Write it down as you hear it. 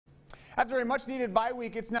After a much-needed bye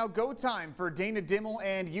week, it's now go time for Dana Dimel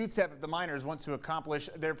and UTEP if the Miners want to accomplish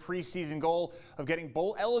their preseason goal of getting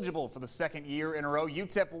bowl eligible for the second year in a row.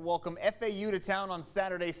 UTEP will welcome FAU to town on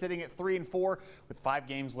Saturday, sitting at 3-4 with 5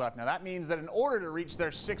 games left. Now that means that in order to reach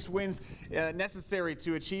their 6 wins necessary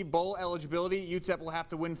to achieve bowl eligibility, UTEP will have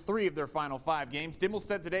to win 3 of their final 5 games. Dimel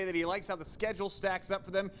said today that he likes how the schedule stacks up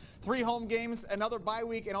for them. 3 home games, another bye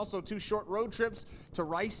week, and also 2 short road trips to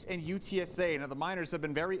Rice and UTSA. Now the Miners have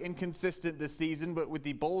been very inconsistent this season, but with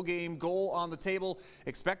the bowl game goal on the table,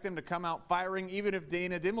 expect them to come out firing, even if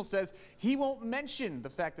Dana Dimel says he won't mention the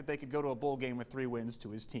fact that they could go to a bowl game with 3 wins to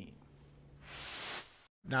his team.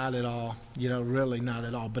 Not at all, really not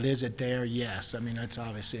at all. But is it there? Yes. I mean, that's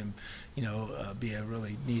obviously, be a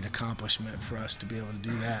really neat accomplishment for us to be able to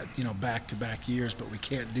do that, back-to-back years. But we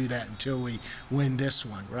can't do that until we win this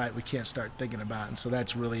one, right? We can't start thinking about it, and so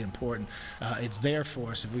that's really important. It's there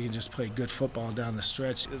for us if we can just play good football down the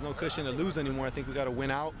stretch. There's no cushion to lose anymore. I think we got to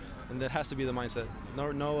win out, and that has to be the mindset.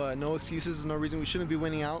 No excuses. There's no reason we shouldn't be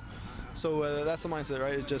winning out. So that's the mindset,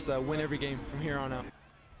 right? It's just win every game from here on out.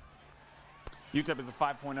 UTEP is a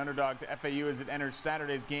 5-point underdog to FAU as it enters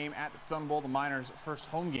Saturday's game at the Sun Bowl, the Miners' first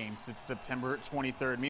home game since September 23rd.